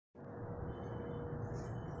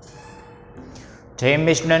જય એમ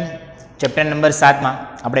student, chapter number 7 માં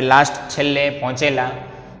આપણે લાસ્ટ છેલ્લે પહોંચેલા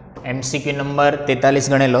એમસીક્યુ નંબર 43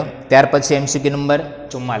 ગણેલો, ત્યાર પછી એમસીક્યુ નંબર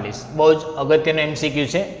 44. બહુ જ અગત્યનો એમસીક્યુ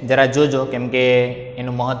છે, જરા જોજો કેમ કે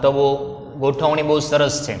એનું મહત્વ ગોઠવણી બહુ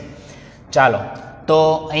સરસ છે. ચાલો તો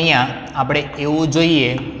અહીંયા આપણે એવું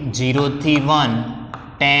જોઈએ 0 થી 1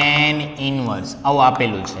 tan ઇનવર્સ આવું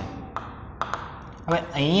આપેલું છે. હવે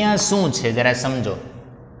અહીંયા શું છે જરા સમજો.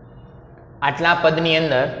 આટલા પદની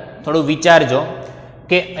અંદર થોડું વિચારજો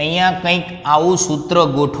કે અહીંયા કંઈક આવું સૂત્ર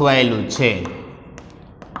ગોઠવાયેલું છે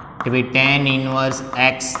કે ભાઈ tan inverse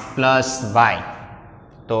x plus Y,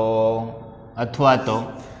 તો અથવા તો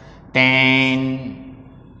tan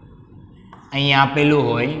અહીંયા આપેલું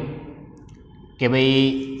હોય કે ભાઈ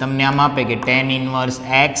તમને આમ આપે કે tan inverse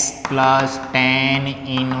x plus tan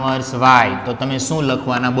inverse Y, તો તમે શું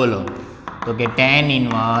લખવાના બોલો? તો કે tan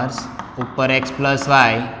ઇનવર્સ ઉપર x plus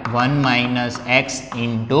Y 1 minus x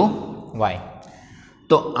into Y.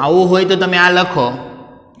 તો આવું હોય તો તમે આ લખો,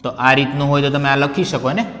 તો આ રીતનું હોય તો તમે આ લખી શકો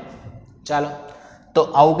ને. ચાલો તો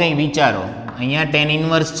આવું કંઈક વિચારો. અહીંયા tan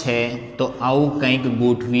ઇનવર્સ છે તો આવું કંઈક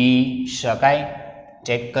ગોઠવી શકાય.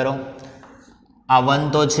 ચેક કરો. આ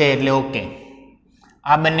 1 તો છે એટલે ઓકે.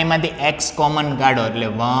 આ બંનેમાંથી x કોમન કાઢો એટલે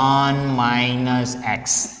 1 માઇનસ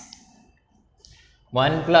એક્સ,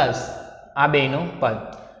 1 પ્લસ આ બેનું પદ.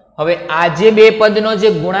 હવે આ જે બે પદનો જે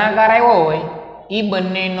ગુણાકાર આવ્યો હોય એ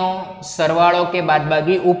બંનેનો સરવાળો કે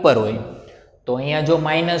બાદબાકી ઉપર હોય. તો અહીંયા જો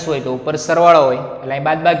માઇનસ હોય તો ઉપર સરવાળો હોય, એટલે અહીં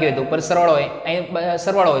બાદબાકી હોય તો ઉપર સરવાળો હોય, અહીં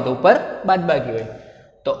સરવાળો હોય તો ઉપર બાદબાકી હોય.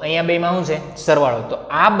 તો અહીંયા બેમાં શું છે? સરવાળો. તો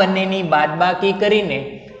આ બંનેની બાદબાકી કરીને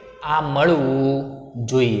આ મળવું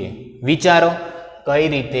જોઈએ. વિચારો કઈ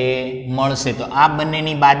રીતે મળશે? તો આ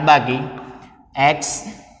બંનેની બાદબાકી x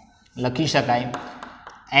લખી શકાય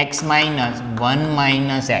x માઇનસ 1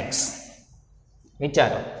 માઇનસ એક્સ.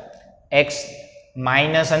 વિચારો, x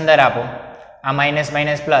માઇનસ અંદર આપો, આ માઇનસ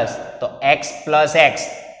માઇનસ પ્લસ, તો x plus x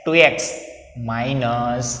 2x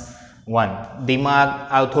minus 1. દિમાગ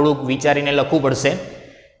આ થોડુંક વિચારીને લખવું પડશે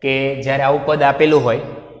કે જ્યારે આવું પદ આપેલું હોય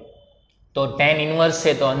તો tan ઇનવર્સ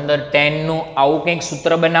છે તો અંદર tan નું આવું કંઈક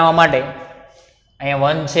સૂત્ર બનાવવા માટે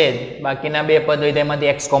અહીંયા 1 છે, બાકીના બે પદ હોય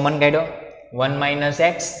તેમાંથી x કોમન કાઢ્યો 1 માઇનસ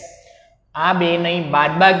એક્સ. આ બે નહીં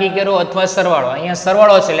બાદબાકી કરો અથવા સરવાળો. અહીંયા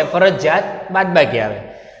સરવાળો છે એટલે ફરજિયાત બાદબાકી આવે.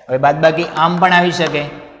 હવે બાદબાકી આમ પણ આવી શકે,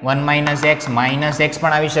 1 માઇનસ એક્સ માઇનસ એક્સ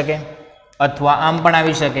પણ આવી શકે, અથવા આમ પણ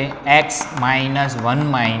આવી શકે x માઇનસ 1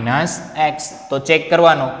 માઇનસ એક્સ. તો ચેક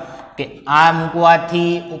કરવાનું કે આ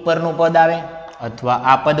મૂકવાથી ઉપરનું પદ આવે અથવા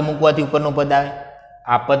આ પદ મૂકવાથી ઉપરનું પદ આવે.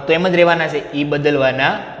 આ પદ તો એમ જ રહેવાના છે, એ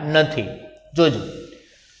બદલવાના નથી. જોજો.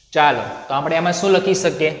 ચાલો તો આપણે આમાં શું લખી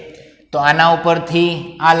શકીએ? તો આના ઉપરથી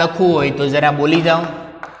આ લખવું હોય તો જરા બોલી જાઓ.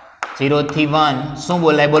 0 થી 1 શું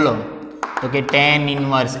બોલાય બોલો? તો કે tan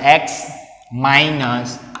inverse x minus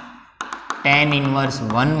tan inverse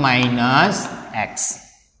 1 minus x.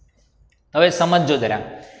 હવે સમજો જરા.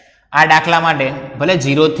 આ દાખલા માટે ભલે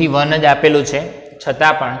 0 થી 1 જ આપેલું છે,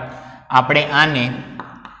 છતાં પણ આપણે આને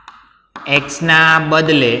x ના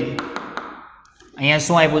બદલે અહીંયા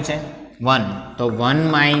શું આપ્યું છે? 1. તો 1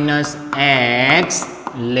 માઇનસ એક્સ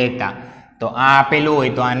લેતા. તો આ આપેલું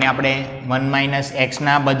હોય તો આને આપણે 1 માઇનસ એક્સ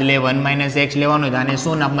ના બદલે 1 માઇનસ એક્સ લેવાનું હોય તો આને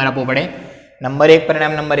શું નંબર આપવો પડે? નંબર 1,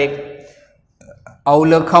 પરિણામ નંબર 1.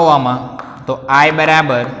 આવું લખાવવામાં તો i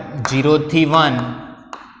બરાબર 0 થી 1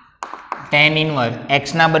 tan ઇનવર્સ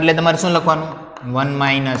એક્સ ના બદલે તમારે શું લખવાનું? 1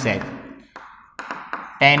 minus x.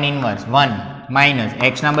 tan inverse 1 minus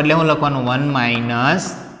x ના બદલે શું લખવાનું? 1 માઇનસ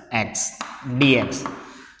એક્સ dx.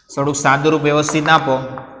 થોડુંક સાદું રૂપ વ્યવસ્થિત આપો.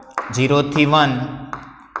 0 થી 1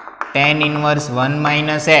 tan ઇનવર્સ 1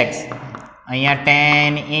 માઇનસ એક્સ. અહીંયા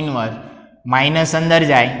tan ઇનવર્સ માઇનસ અંદર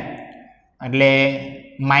જાય એટલે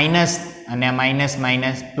માઇનસ અને માઇનસ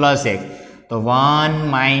માઇનસ પ્લસ એક્સ. તો 1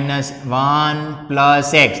 માઇનસ 1 પ્લસ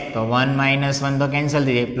એક્સ, તો 1 માઇનસ 1 તો કેન્સલ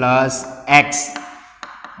થઈ જાય, પ્લસ એક્સ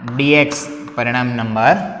dx. પરિણામ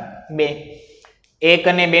નંબર 2. 1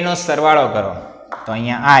 અને 2 નો સરવાળો કરો તો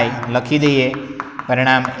અહીંયા i લખી દઈએ.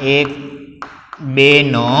 પરિણામ 1 2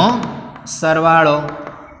 નો સરવાળો.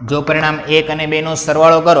 જો પરિણામ 1 અને 2 નો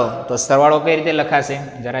સરવાળો કરો તો સરવાળો કઈ રીતે લખાશે?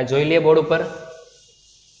 જરા જોઈ લઈએ બોર્ડ ઉપર.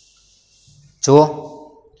 જુઓ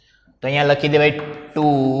તો અહીંયા લખી દેવાય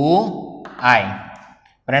 2i.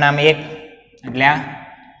 પરિણામ 1 એટલે આ,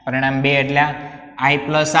 પરિણામ 2 એટલે i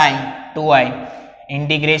plus i 2i.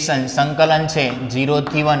 Integration સંકલન છે 0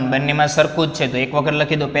 થી 1 બંનેમાં સરખું જ છે તો એક વખત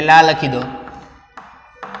લખી દો. પહેલા આ લખી દો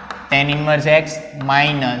tan inverse x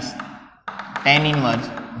minus tan inverse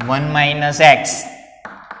 1 minus x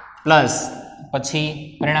plus પછી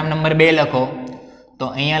પરિણામ નંબર 2 લખો તો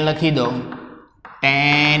અહીંયા લખી દો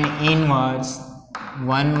tan ઇનવર્સ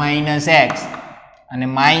 1 માઇનસ એક્સ અને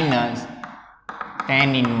માઇનસ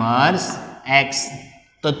tan ઇન્વર્સ x.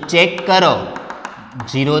 તો ચેક કરો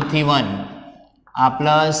 0 થી 1 આ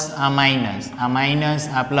પ્લસ આ માઇનસ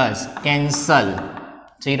આ પ્લસ કેન્સલ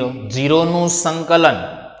 0 નું સંકલન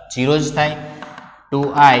 0 જ થાય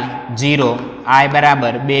 2i 0 i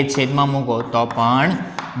બરાબર 2 છેદમાં મૂકો તો પણ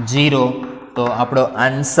 0. તો આપણો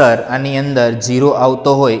આન્સર આની અંદર 0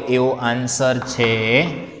 આવતો હોય એવો આન્સર છે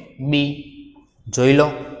બી. જોઈ લો.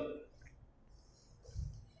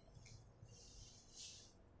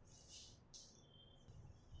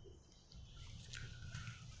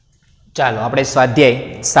 ચાલો આપણે સ્વાધ્યાય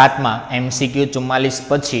 7માં MCQ 44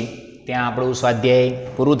 પછી ત્યાં આપણું સ્વાધ્યાય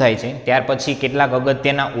પૂરું થાય છે. ત્યાર પછી કેટલાક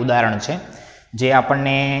અગત્યના ઉદાહરણ છે જે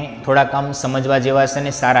આપણને થોડાક આમ સમજવા જેવા છે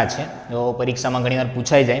ને સારા છે. તો પરીક્ષામાં ઘણીવાર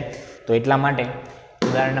પૂછાઈ જાય તો એટલા માટે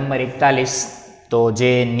ઉદાહરણ નંબર 41 તો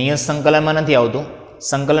જે નિયત સંકલનમાં નથી આવતું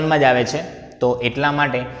સંકલનમાં જ આવે છે તો એટલા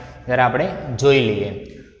માટે જરા આપણે જોઈ લઈએ.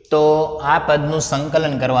 તો આ પદનું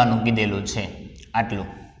સંકલન કરવાનું કીધેલું છે. આટલું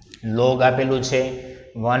લોગ આપેલું છે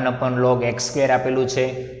 1/log x² આપેલું છે.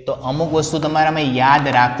 તો અમુક વસ્તુ તમારામાં યાદ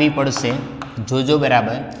રાખવી પડશે. જોજો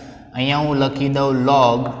બરાબર. અહીંયા હું લખી દઉં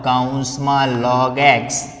log કૌંસમાં log x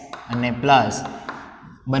અને પ્લસ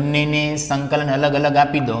બંનેને સંકલન અલગ અલગ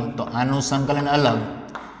આપી દો તો આનું સંકલન અલગ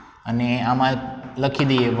અને આમાં લખી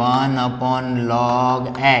દઈએ 1/log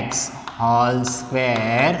x (²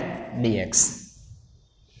 dx).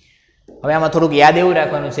 હવે આમાં થોડુંક યાદ એવું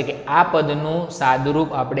રાખવાનું છે કે આ પદનું સાદુરૂપ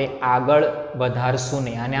આપણે આગળ વધારશું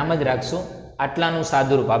નહીં, આને આમ જ રાખશું, આટલાનું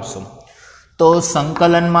સાદુરૂપ આપશું. તો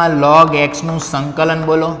સંકલનમાં log x નું સંકલન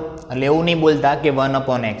બોલો એટલે એવું નહીં બોલતા કે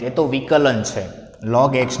 1/x, એ તો વિકલન છે.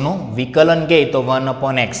 log x નું વિકલન કહે તો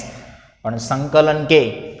 1/x, પણ સંકલન કહે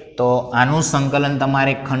તો આનું સંકલન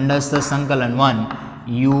તમારે ખંડસ્થ સંકલન 1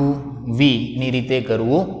 uv ની રીતે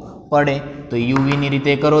કરવું પડે. તો uv ની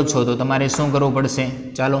રીતે કરો છો તો તમારે શું કરવું પડશે?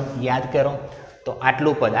 ચાલો યાદ કરો. તો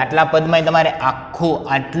આટલું પદ, આટલા પદમાં તમારે આખું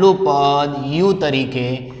આટલું પદ u તરીકે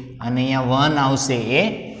અને અહીંયા 1 આવશે એ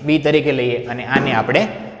b તરીકે લઈએ અને આને આપણે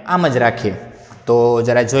આમ જ રાખીએ. તો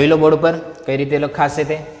જરા જોઈ લો બોર્ડ પર કઈ રીતે લખાશે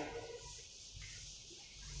તે.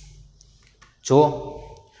 જો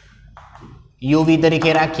uv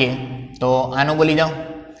તરીકે રાખીએ તો આનું બોલી જાઓ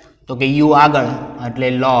તો કે u આગળ એટલે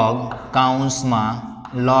log કૌંસમાં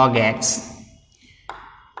log x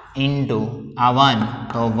ઇન્ટુ આ 1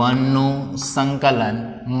 તો 1 નું સંકલન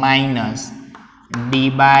માઇનસ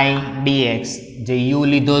d/dx જે u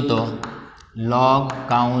લીધો તો log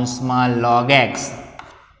કૌંસમાં log x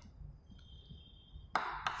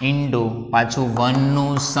ઇન્ટુ પાછું 1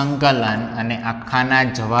 નું સંકલન અને આખાના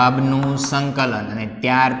જવાબનું સંકલન અને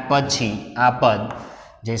ત્યાર પછી આ પદ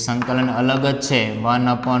જે સંકલન અલગ જ છે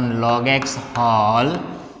 1/log x (²).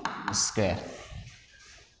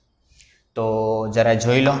 તો જરા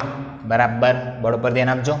જોઈ લો બરાબર, બોર્ડ પર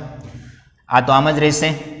ધ્યાન આપજો. આ તો આમ જ રહેશે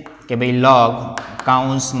કે ભાઈ log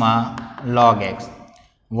કૌંસમાં log x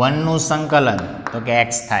 1 નું સંકલન તો કે x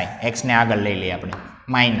થાય, x ને આગળ લઈ લઈએ આપણે,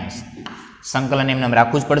 માઇનસ સંકલન એમને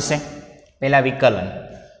રાખવું જ પડશે. પહેલાં વિકલન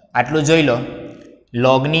આટલું જોઈ લો.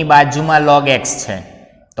 લોગની બાજુમાં log x છે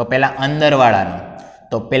તો પહેલાં અંદરવાળાનું,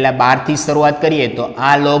 તો પહેલાં 12 થી શરૂઆત કરીએ તો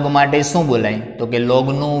આ લોગ માટે શું બોલાય? તો કે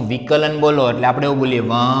લોગનું વિકલન બોલો એટલે આપણે એવું બોલીએ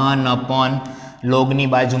 1/લોગની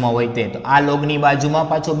બાજુમાં હોય તે. તો આ લોગની બાજુમાં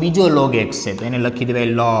પાછો બીજો log x છે તો એને લખી દેવાય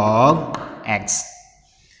log x.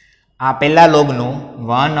 આ પહેલા લોગનું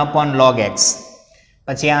 1/log x,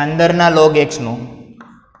 પછી આ અંદરના log x નું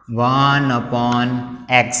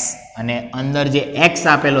 1/x અને અંદર જે x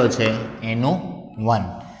આપેલો છે એનું 1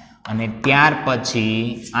 અને ત્યાર પછી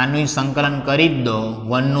આનું સંકલન કરી જ દો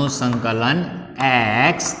 1 નું સંકલન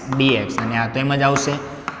x dx અને આ તો એમ જ આવશે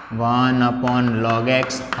 1/log x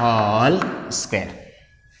 (²).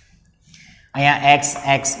 અહીંયા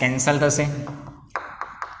x કેન્સલ થશે,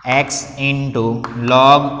 x ઇન્ટુ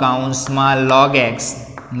log કૌંસમાં log x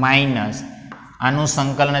માઇનસ આનું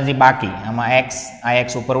સંકલન હજી બાકી, આમાં આ x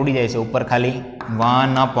ઉપર ઉડી જાય છે, ઉપર ખાલી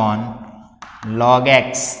 1/log x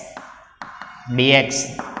dx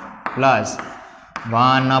plus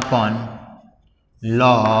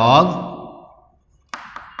 1/log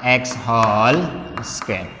x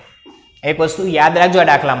 (²). એક વસ્તુ યાદ રાખજો આ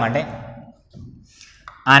દાખલા માટે,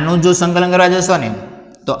 આનું જો સંકલન કરવા જશો ને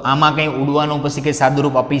તો આમાં કંઈ ઉડવાનું પછી કંઈ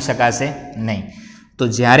સાદુરૂપ આપી શકાશે નહીં. તો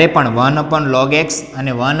જ્યારે પણ 1/log x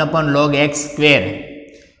અને 1/log x²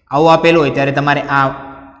 આવું આપેલું હોય ત્યારે તમારે આ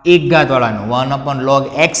એક ઘાતવાળાનું 1/log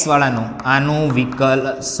x વાળાનું આનું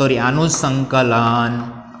સંકલન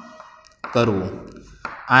કરવું.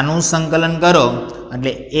 આનું સંકલન કરો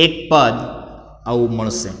એટલે એક પદ આવું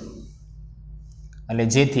મળશે, એટલે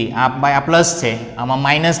જેથી આ પ્લસ છે આમાં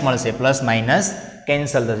માઇનસ મળશે, પ્લસ માઇનસ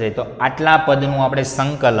કેન્સલ થશે. તો આટલા પદનું આપણે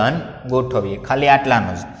સંકલન ગોઠવીએ, ખાલી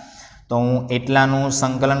આટલાનું જ. તો હું એટલાનું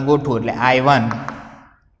સંકલન ગોઠવું એટલે I1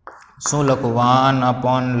 શું લખું?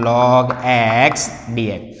 1/log x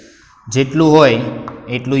dx. જેટલું હોય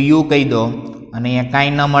એટલું u કહી દો અને અહીંયા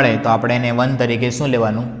કાંઈ ન મળે તો આપણે એને 1 તરીકે શું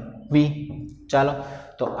લેવાનું? v. ચાલો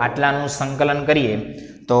તો આટલાનું સંકલન કરીએ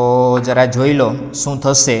તો જરા જોઈ લો શું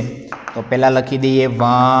થશે. તો પહેલાં લખી દઈએ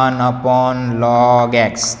 1/log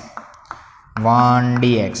x 1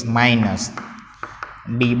 dx minus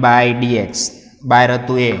d/dx બહાર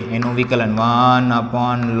હતું એનું વિકલન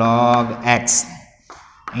 1/log x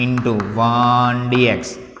into 1 dx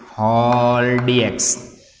hall dx.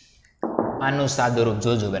 આનું સાદું રૂપ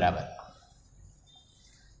જોજો બરાબર.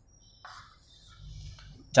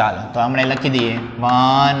 ચાલો તો આપણે લખી દઈએ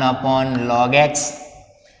 1/log x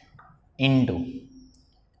ઇન્ટુ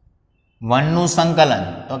 1 નું સંકલન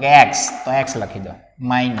તો કે x, તો x લખી દો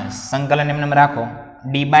માઇનસ સંકલન એમને રાખો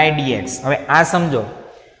d/dx. હવે આ સમજો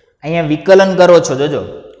અહીંયા વિકલન કરો છો, જોજો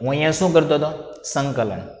હું અહીંયા શું કરતો હતો?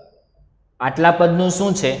 સંકલન. આટલા પદનું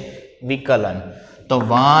શું છે? વિકલન. તો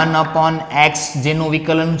 1/x જેનું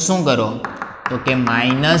વિકલન શું કરો? તો કે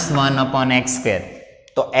 -1/x².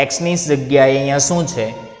 તો x ની જગ્યાએ અહીંયા શું છે?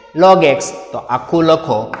 log x. તો આખું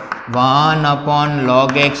લખો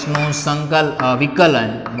 1/log x નું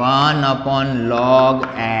વિકલન 1/log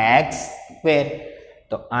x².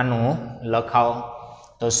 તો આનું લખાવો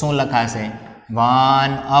તો શું લખાશે?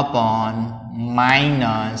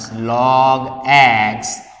 1/-log x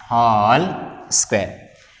whole square.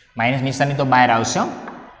 Minus નિશાની તો બહાર આવશે,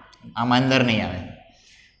 આમાં અંદર નહીં આવે.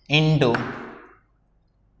 ઇન્ટુ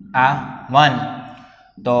આ 1.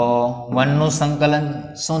 તો 1 નું સંકલન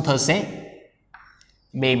શું થશે?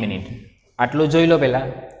 2 મિનિટ આટલું જોઈ લો પહેલાં.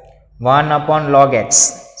 1/log x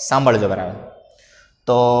સાંભળજો બરાબર.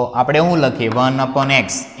 તો આપણે શું લખીએ? 1/x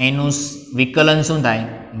એનું વિકલન શું થાય?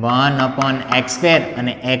 1/x²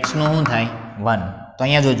 અને x નું શું થાય? 1. તો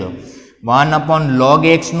અહીંયા જોજો 1/log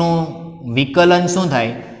x નું વિકલન શું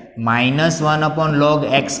થાય? -1/log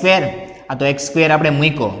x². આ તો x² આપણે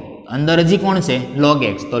મૂકો, અંદર હજી કોણ છે? log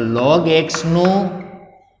x. તો log x નું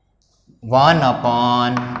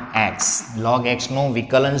 1/x. log x નું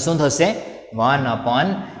વિકલન શું થશે?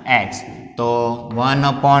 1/x. તો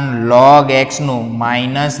 1/log x નું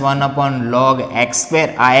 -1/log x².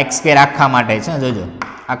 આ x² આખા માટે છે, જોજો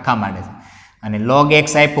આખા માટે છે. અને log x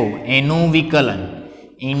આપ્યું એનું વિકલન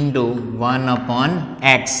ઇન્ટુ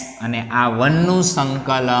 1/x અને આ 1 નું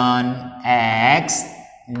સંકલન x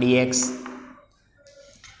dx.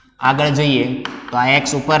 આગળ જઈએ તો આ x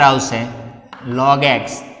ઉપર આવશે log x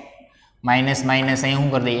માઇનસ માઇનસ અહીં શું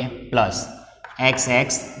કરી દઈએ? Plus x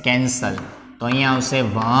cancel. તો અહીંયા આવશે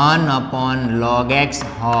 1/log x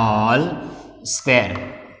whole square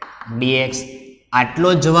dx. આટલો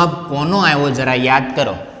જવાબ કોનો આવ્યો જરા યાદ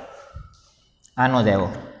કરો? આનો જ આવ્યો,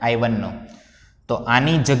 I1 નો. તો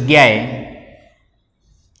આની જગ્યાએ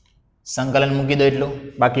સંકલન મૂકી દો એટલું,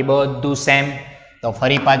 બાકી બધું સેમ. તો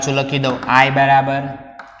ફરી પાછું લખી દઉં I બરાબર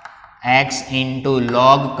x ઇન્ટુ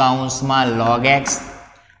log કૌંસમાં log x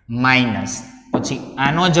માઇનસ પછી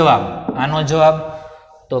આનો જવાબ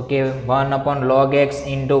તો કે 1/log x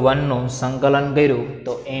ઇન્ટુ 1 નું સંકલન કર્યું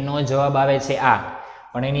તો એનો જવાબ આવે છે આ.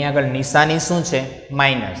 પણ એની આગળ નિશાની શું છે?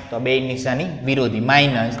 માઇનસ. તો બે નિશાની વિરોધી.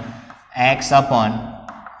 Minus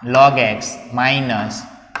x/log x minus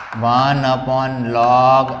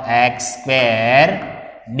 1/log x²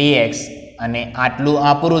 dx. અને આટલું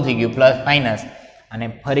આ પૂરું થઈ ગયું, પ્લસ માઇનસ અને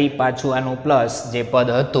ફરી પાછું આનું પ્લસ જે પદ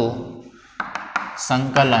હતું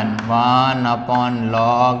સંકલન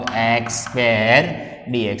 1/log x²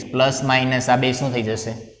 dx. Plus minus આ બે શું થઈ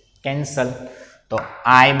જશે? કેન્સલ. તો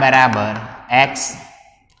I બરાબર x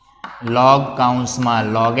log કૌંસમાં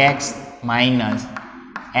log x minus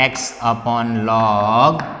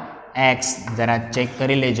x/log x. જરા ચેક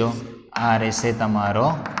કરી લેજો, આ રહેશે તમારો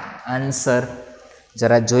આન્સર.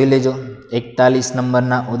 જરા જોઈ લેજો 41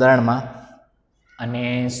 નંબરના ઉદાહરણમાં. અને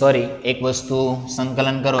સોરી, એક વસ્તુ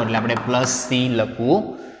સંકલન કરો એટલે આપણે +c લખવું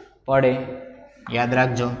પડે, યાદ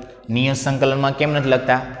રાખજો. નિયત સંકલનમાં કેમ નથી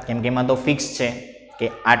લખતા? કેમ કે એમાં તો ફિક્સ છે કે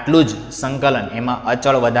આટલું જ સંકલન, એમાં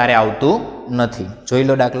અચળ વધારે આવતું નથી. જોઈ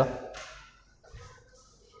લો દાખલો.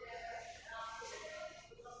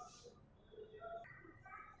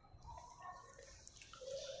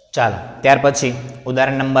 ચાલો ત્યાર પછી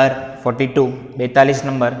ઉદાહરણ નંબર 42 42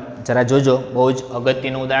 નંબર જરા જોજો, બહુ જ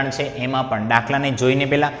અગત્યનું ઉદાહરણ છે. એમાં પણ દાખલાને જોઈને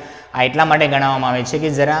પહેલાં આ એટલા માટે ગણાવવામાં આવે છે કે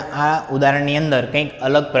જરા આ ઉદાહરણની અંદર કંઈક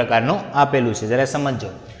અલગ પ્રકારનું આપેલું છે, જરા સમજો.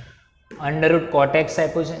 √cot x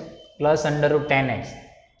આપ્યું છે પ્લસ √tan x.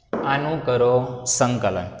 આનું કરો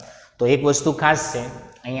સંકલન. તો એક વસ્તુ ખાસ છે,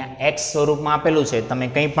 અહીંયા x સ્વરૂપમાં આપેલું છે, તમે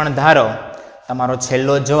કંઈ પણ ધારો તમારો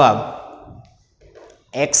છેલ્લો જવાબ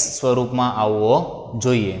x સ્વરૂપમાં આવવો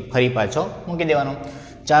જોઈએ. ફરી પાછો મૂકી દેવાનો.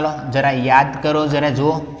 ચાલો જરા યાદ કરો, જરા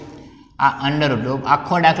જુઓ. આ અંડરરૂટ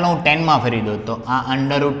આખો દાખલો હું 10 માં ફેરવી દઉં તો આ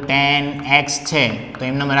અંડરરૂટ 10x છે તો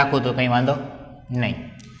એમને મેં રાખું તો કંઈ વાંધો નહીં.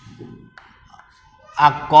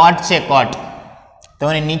 આ કોટ છે, કોટ તો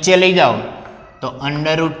એને નીચે લઈ જાઓ તો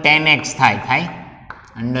અંડરરૂટ 10x થાય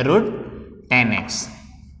અંડરરૂટ 10x.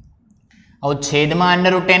 હવે છેદમાં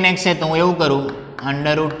અંડરરૂટ 10x છે તો હું એવું કરું,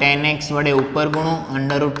 અંડરરૂટ 10x વડે ઉપર ગુણું,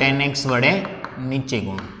 અંડરરૂટ 10x વડે નીચે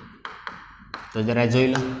ગુણું. તો જરા જોઈ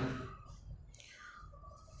લો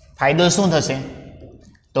ફાયદો શું થશે.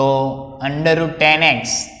 તો અંડરરૂટ 10x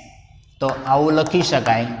તો આવું લખી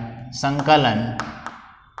શકાય, સંકલન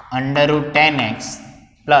અંડરરૂટ 10x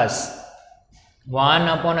પ્લસ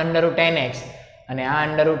 1/√10x અને આ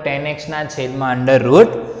અંડરરૂટ 10x ના છેદમાં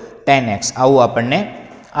અંડરરૂટ 10x આવું આપણને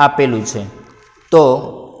આપેલું છે. તો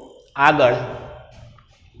આગળ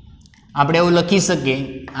આપણે એવું લખી શકીએ,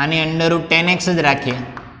 આને અંડરરૂટ 10x જ રાખીએ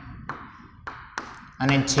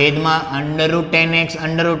અને છેદમાં અંડરરૂટ 10x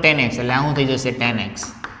એટલે આ શું થઈ જશે 10x.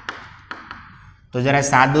 તો જરા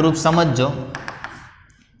સાદું રૂપ સમજજો.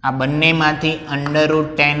 આ બંનેમાંથી અંડરરૂટ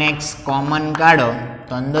 10x કોમન કાઢો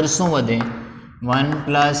તો અંદર શું વધે 1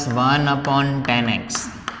 + 1/10x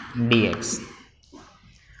dx.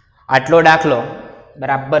 આટલો દાખલો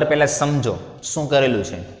બરાબર પહેલાં સમજો શું કરેલું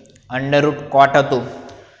છે. અંડરરૂટ કોટ હતું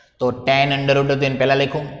તો 10 અંડરરૂટ હતું એને પહેલાં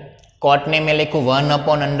લખ્યું, કોટને મેં લખ્યું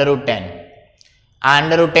 1/√10. આ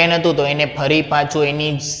અંડરરૂટ 10 હતું તો એને ફરી પાછું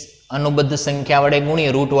એની અનુબદ્ધ સંખ્યા વડે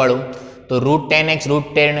ગુણીએ રૂટવાળું, તો √10x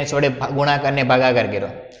વડે ગુણાકારને ભાગાકાર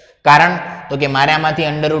કર્યો. કારણ તો કે મારે આમાંથી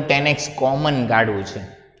અંડરરૂટ 10x કોમન કાઢવું છે.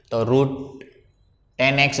 તો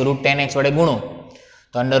 √10x વડે ગુણું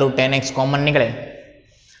તો અંડરરૂટ 10x કોમન નીકળે.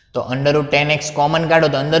 તો અંડરરૂટ 10x કોમન કાઢો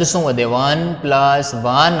તો અંદર શું વધે 1 +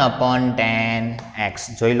 1/10x.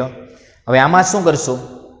 જોઈ લો. હવે આમાં શું કરશું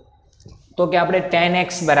તો કે આપણે 10x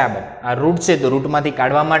બરાબર આ રૂટ છે તો રૂટમાંથી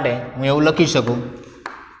કાઢવા માટે હું એવું લખી શકું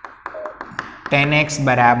 10x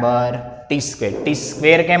બરાબર t².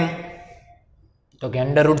 t² કેમ તો કે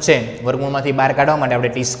અંડરરૂટ છે, વર્ગમૂળમાંથી બહાર કાઢવા માટે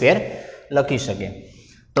આપણે t² લખી શકીએ.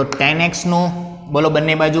 તો 10x નું બોલો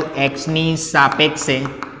બંને બાજુ x ની સાપેક્ષે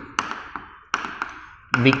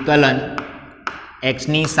વિકલન, x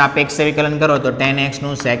ની સાપેક્ષે વિકલન કરો તો 10x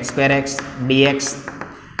નું sec²x dx.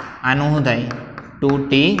 આનું શું થાય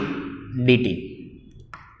 2t dt.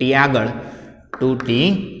 t આગળ 2t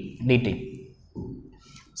dt.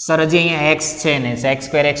 સર હજી અહીંયા x છે ને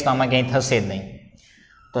sec²x તો આમાં ક્યાંય થશે જ નહીં,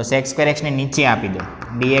 તો sec²x ને નીચે આપી દો,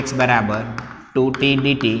 dx બરાબર 2t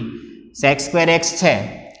dt. sec²x છે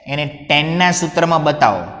એને 10 ના સૂત્રમાં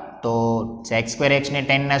બતાવો તો sec²x ને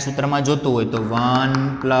 10 ના સૂત્રમાં જોતું હોય તો 1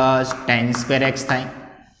 + tan²x થાય.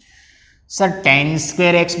 સર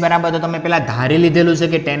tan²x બરાબર તો તમે પેલા ધારી લીધેલું છે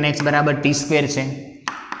કે 10x બરાબર t² છે,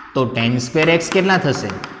 તો tan²x કેટલા થશે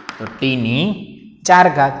તો t ની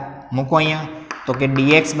 4 મૂકો અહીંયા. તો કે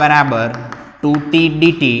dx બરાબર 2t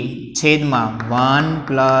dt છેદમાં 1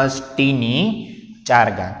 + t ની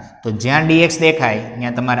 4. તો જ્યાં dx દેખાય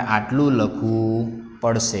ત્યાં તમારે આટલું લખવું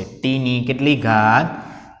પડશે, t ની કેટલી ઘાત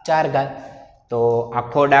 4. તો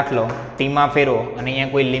આખો દાખલો t માં ફેરવો અને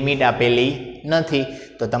અહીંયા કોઈ લિમિટ આપેલી નથી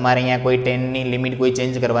તો તમારે અહીંયા કોઈ 10 ની લિમિટ કોઈ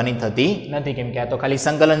ચેન્જ કરવાની થતી નથી, કેમ કે આ તો ખાલી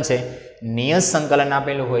સંકલન છે. નિયત સંકલન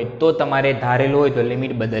આપેલું હોય તો તમારે ધારેલું હોય તો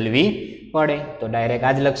લિમિટ બદલવી પડે, તો ડાયરેક્ટ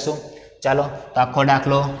આ જ લખશું. ચાલો તો આખો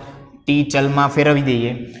દાખલો t ચલમાં ફેરવી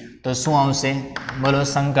દઈએ તો શું આવશે બોલો.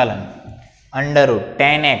 સંકલન અંડરરૂટ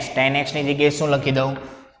 10x ની જગ્યાએ શું લખી દઉં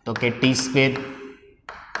તો કે t²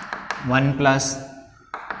 1 +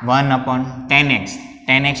 1/10x.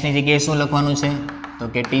 10x ની જગ્યાએ શું લખવાનું છે તો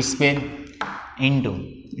કે t² *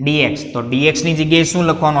 dx. તો dx ની જગ્યાએ શું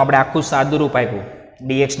લખવાનું, આપણે આખું સાદું રૂપ આપ્યું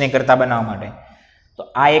dx ને કરતા બનાવવા માટે. તો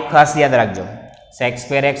આ એક ખાસ યાદ રાખજો,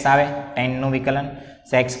 sec²x આવે 10 નું વિકલન.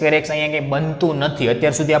 sec²x અહીંયા કંઈ બનતું નથી,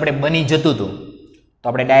 અત્યાર સુધી આપણે બની જતું હતું તો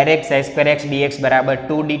આપણે ડાયરેક્ટ sec²x dx બરાબર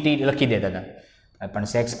 2 dt લખી દેતા હતા, પણ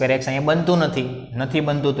sec²x અહીંયા બનતું નથી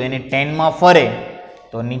બનતું તો એને 10 માં ફરે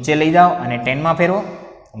તો નીચે લઈ જાઓ અને 10 માં ફેરવો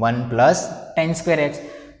 1 + tan²x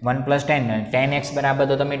 1 + 10x બરાબર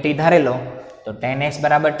તો તમે t ધારેલો તો 10x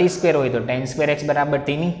બરાબર t² હોય તો tan²x બરાબર t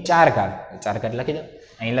ની 4 લખી દો.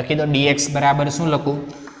 અહીં લખી દો dx બરાબર શું લખું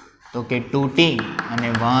તો કે 2t અને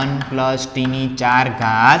 1 + t ની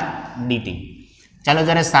 4 dt. ચાલો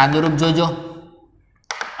જરા સાદું રૂપ જોજો.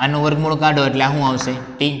 આનું વર્ગમૂળ કાઢો એટલે શું આવશે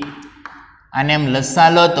t. આને એમ લસા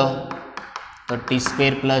લો તો t²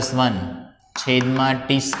 + 1 છેદમાં t².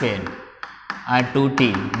 આ 2t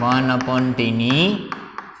 1/t ની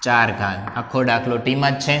 4. આખો દાખલો t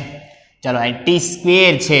માં જ છે. ચાલો આ t²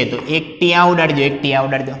 છે તો એક t આ ઉડાડી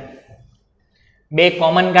દો, બે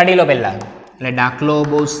કોમન કાઢી લો પહેલા, એટલે દાખલો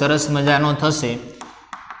બહુ સરસ મજાનો થશે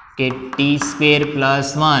કે t² +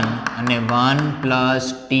 1 અને 1 +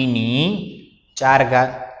 t²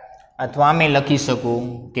 અથવા અમે લખી શકું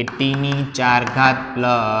કે t⁴ +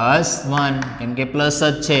 1, કેમ કે પ્લસ જ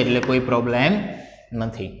છે એટલે કોઈ પ્રોબ્લેમ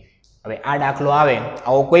નથી. હવે આ દાખલો આવે,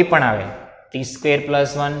 આવો કોઈ પણ આવે, t² +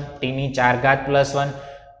 1, t⁴ + 1,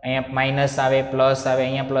 અહીંયા માઇનસ આવે, પ્લસ આવે,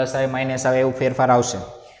 અહીંયા પ્લસ આવે, માઇનસ આવે, એવું ફેરફાર આવશે.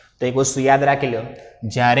 તો એક વસ્તુ યાદ રાખી લો,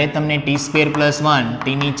 જ્યારે તમને t² + 1, t⁴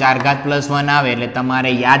 + 1 આવે એટલે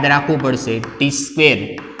તમારે યાદ રાખવું પડશે t²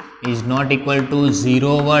 =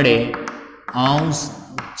 0 વડે અંશ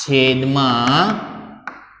છેદમાં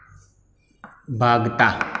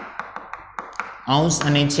ભાગતા, અંશ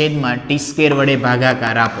અને છેદમાં t² વડે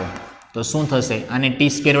ભાગાકાર આપો તો શું થશે? આને t²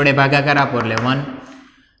 વડે ભાગાકાર આપો એટલે 1,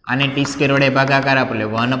 આને t² વડે ભાગાકાર આપો એટલે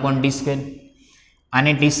 1/t²,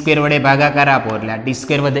 આને t² વડે ભાગાકાર આપો એટલે આ t²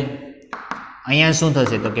 વધે. અહીંયા શું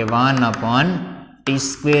થશે? તો કે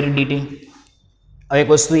 1/t² dt. હવે એક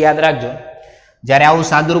વસ્તુ યાદ રાખજો, જ્યારે આવું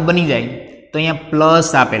સાદુરૂપ બની જાય તો અહીંયા પ્લસ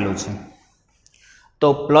આપેલું છે, તો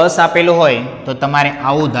પ્લસ આપેલું હોય તો તમારે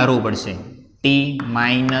આવું ધારવું પડશે, t -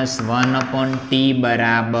 1/t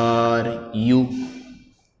બરાબર u,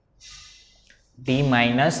 t -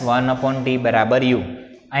 1/t બરાબર u.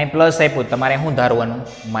 અહીં પ્લસ આપ્યું તમારે શું ધારવાનું?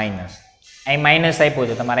 માઇનસ. અહીં માઇનસ આપ્યું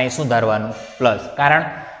તો તમારે અહીં શું ધારવાનું? પ્લસ. કારણ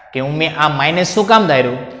કે મેં આ માઇનસ શું કામ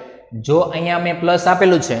ધાર્યું? જો અહીંયા મેં પ્લસ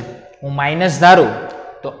આપેલું છે, હું માઇનસ ધારું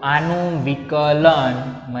તો આનું વિકલન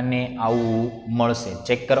મને આવું મળશે.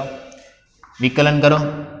 ચેક કરો, વિકલન કરો,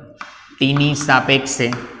 t ની સાપેક્ષે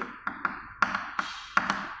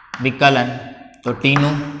વિકલન, તો t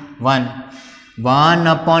નું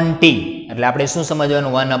 1/t, એટલે આપણે શું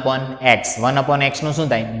સમજવાનું? 1/x. 1/x નું શું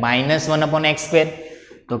થાય? -1/x².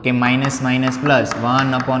 તો કે માઇનસ માઇનસ પ્લસ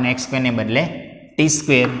 1/x² ને બદલે t²,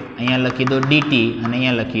 અહીંયા લખી દો dt અને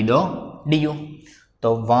અહીંયા લખી દો du. તો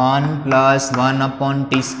 1 +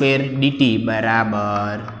 1/t² dt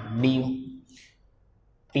બરાબર du.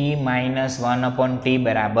 t - 1/t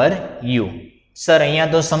બરાબર u. સર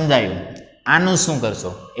અહીંયા તો સમજાયું, આનું શું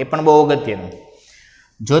કરશો? એ પણ બહુ અગત્યનું.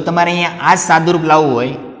 જો તમારે અહીંયા આ સાદુરૂપ લાવવું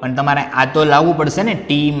હોય પણ તમારે આ તો લાવવું પડશે ને,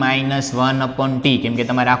 t - 1/t, કેમ કે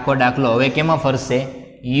તમારે આખો દાખલો હવે કેમાં ફરશે?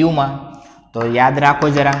 u માં. તો યાદ રાખો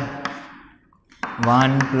જરા,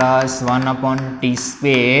 1 + 1/t²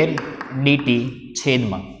 dt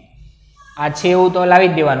છેદમાં આ છે એવું તો લાવી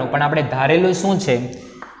જ દેવાનું, પણ આપણે ધારેલું શું છે?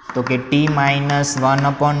 તો કે t -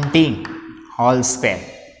 1/t².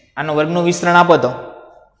 આનો વર્ગનું વિસ્તરણ આપો તો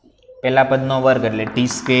પહેલા પદનો વર્ગ એટલે t²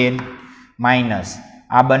 માઇનસ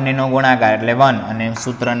આ બંનેનો ગુણાકાર એટલે 1 અને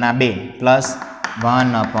સૂત્રના 2 પ્લસ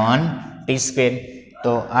 1/t².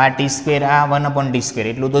 તો આ t² આ 1/t²,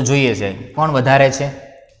 એટલું તો જોઈએ છે. કોણ વધારે છે?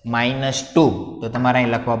 -2. તો તમારે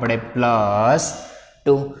અહીં લખવા પડે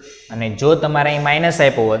 +2. અને જો તમારે અહીં માઇનસ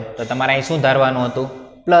આપ્યો હોત તો તમારે અહીં શું ધારવાનું હતું?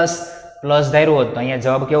 પ્લસ. પ્લસ ધાર્યું હોત તો અહીંયા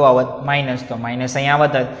જવાબ કેવો આવત? માઇનસ. તો માઇનસ અહીંયા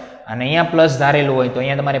આવત જ. અને અહીંયા પ્લસ ધારેલું હોય તો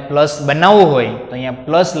અહીંયા તમારે પ્લસ બનાવવું હોય તો અહીંયા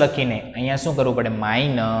પ્લસ લખીને અહીંયા શું કરવું પડે?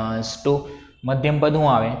 -2. મધ્યમ પદ શું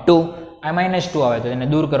આવે? 2. આ -2 આવે તો એને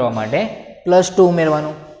દૂર કરવા માટે +2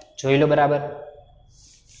 ઉમેરવાનું. જોઈ લો બરાબર,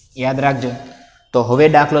 યાદ રાખજો. તો હવે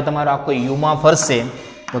દાખલો તમારો આખો u માં ફરશે,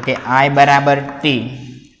 તો કે I બરાબર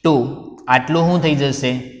t2, આટલું શું થઈ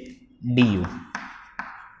જશે? du.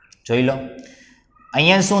 જોઈ લો,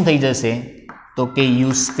 અહીંયા શું થઈ જશે? તો કે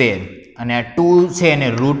u², અને આ 2 છે એને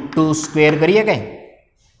 √2² કરીએ કઈ?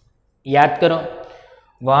 યાદ કરો,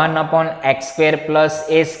 1/x² +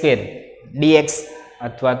 a² dx,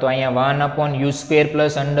 અથવા તો અહીંયા 1/u² +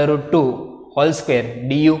 √2²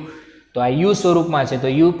 du. તો આ u સ્વરૂપમાં છે તો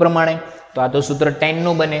u પ્રમાણે, તો આ તો સૂત્ર tan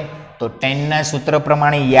નું બને. તો tan ના સૂત્ર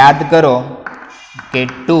પ્રમાણે યાદ કરો કે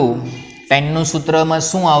 2 tan નું સૂત્રમાં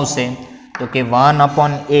શું આવશે? તો કે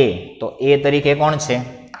 1/a. તો a તરીકે કોણ છે?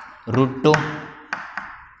 √2.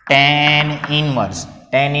 tan inverse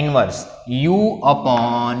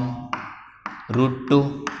u/√2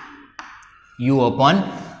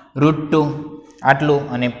 આટલું,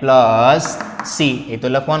 અને પ્લસ c એ તો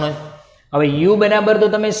લખવાનું જ. હવે u બરાબર તો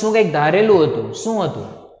તમે શું કંઈક ધારેલું હતું, શું હતું?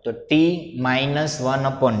 તો t -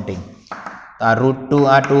 1/t. તો આ √2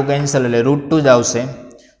 આ 2 કેન્સલ એટલે √2 જ આવશે.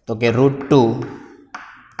 તો કે √2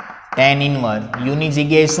 tan ઇનવર્સ u ની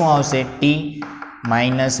જગ્યાએ શું આવશે? t -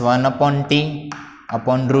 1/t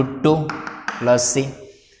 /√2 plus c.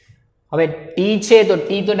 હવે t છે તો t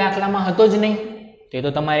તો દાખલામાં હતો જ નહીં, તે તો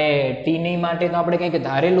તમારે t ની માટે તો આપણે કંઈક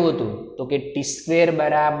ધારેલું હતું, તો કે t²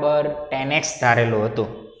 બરાબર tan x ધારેલું હતું.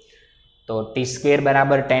 તો t²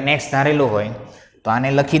 બરાબર tan x ધારેલું હોય તો આને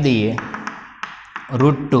લખી દઈએ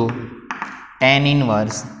 √2 tan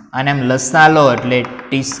ઇનવર્સ અને એમ લસા લો એટલે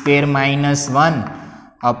T square minus 1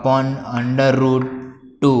 upon under route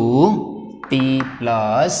 2 T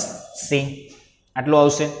plus C આટલું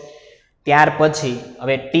આવશે. ત્યાર પછી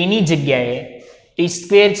હવે ટીની જગ્યાએ ટી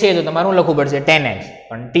સ્ક્વેર છે તો તમારે શું લખવું પડશે 10x,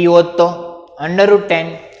 પણ ટી હોત તો અંડર રૂટ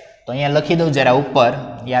 10. તો અહીંયા લખી દઉં જરા ઉપર,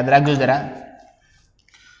 યાદ રાખજો જરા.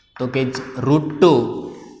 તો કે રૂટ 2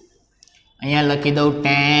 અહીંયા લખી દઉં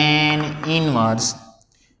 10 ઇનવર્સ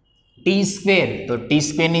ટી સ્ક્વેર. તો ટી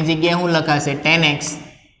સ્ક્વેરની જગ્યાએ શું લખાશે 10x,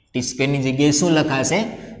 ટી સ્ક્વેરની જગ્યાએ શું લખાશે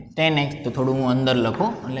 10x. તો થોડું હું અંદર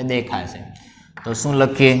લખું એટલે દેખાશે. તો શું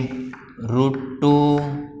લખીએ રૂટ 2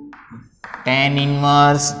 10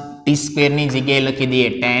 ઇનવર્સ ટી સ્ક્વેરની જગ્યાએ લખી દઈએ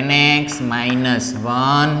 10x માઇનસ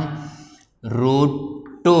 1 રૂટ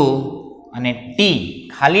 2 અને ટી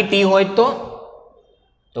ખાલી ટી હોય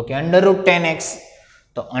તો કે અંડર રૂટ 10x.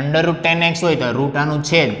 તો અંડર રૂટ 10x હોય તો રૂટ આનું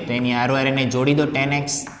છે તો એની આરવાર એને જોડી દો 10x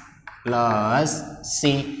પ્લસ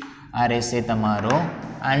સી. આ રહેશે તમારો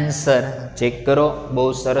આન્સર. ચેક કરો, બહુ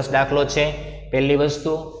સરસ દાખલો છે. પહેલી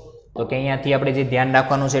વસ્તુ તો કે અહીંયાથી આપણે જે ધ્યાન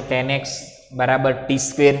રાખવાનું છે 10x બરાબર ટી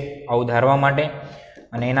સ્ક્વેર આવું ધારવા માટે.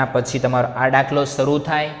 અને એના પછી તમારો આ દાખલો શરૂ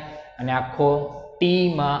થાય અને આખો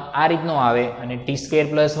ટીમાં આ રીતનો આવે અને ટી સ્ક્વેર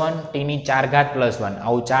પ્લસ 1 ટીની 4 ઘાત પ્લસ 1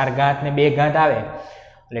 આવું 4 ઘાત ને 2 ઘાત આવે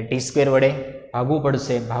એટલે ટી સ્ક્વેર વડે ભાગવું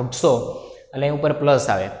પડશે. ભાગશો એટલે અહીં ઉપર પ્લસ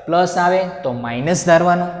આવે, પ્લસ આવે તો માઇનસ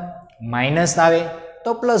ધારવાનું, માઇનસ આવે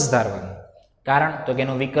તો પ્લસ ધારવાનું. કારણ તો કે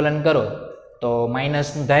એનું વિકલન કરો તો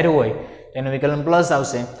માઇનસનું ધાર્યું હોય તો એનું વિકલન પ્લસ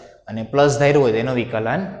આવશે અને પ્લસ ધાર્યું હોય તો એનું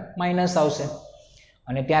વિકલન માઇનસ આવશે.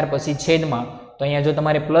 અને ત્યાર પછી છેદમાં તો અહીંયા જો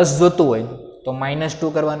તમારે પ્લસ જોતું હોય તો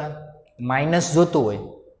 -2 કરવાના, માઇનસ જોતું હોય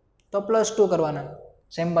તો +2 કરવાના.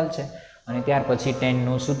 સિમ્પલ છે. અને ત્યાર પછી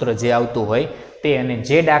ટેનનું સૂત્ર જે આવતું હોય તે. અને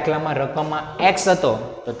જે દાખલામાં રકમમાં x હતો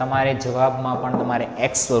તો તમારે જવાબમાં પણ તમારે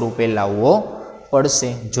x સ્વરૂપે લાવવો પડશે.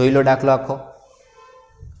 જોઈ લો દાખલો આખો.